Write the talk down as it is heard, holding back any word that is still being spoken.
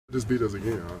Just beat us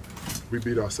again. We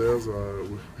beat ourselves.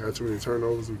 We had too many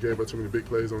turnovers. We gave up too many big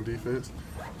plays on defense.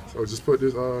 So just put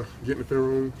this, get in the film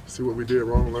room, see what we did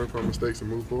wrong, learn from our mistakes, and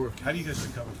move forward. How do you guys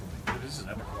recover from it? This is an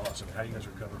epic loss. I mean, how do you guys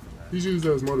recover from that? He's used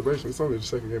that as motivation. It's only the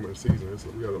second game of the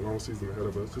season. We got a long season ahead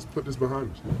of us. Just put this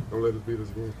behind us. Don't let us beat us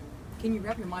again. Can you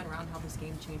wrap your mind around how this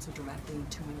game changed so dramatically in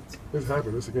 2 minutes? It's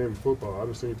happened. It's a game of football.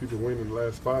 I've seen people win in the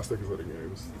last 5 seconds of the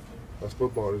game. That's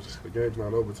football. The game's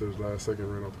not over till the last second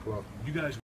ran off the clock. You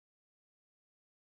guys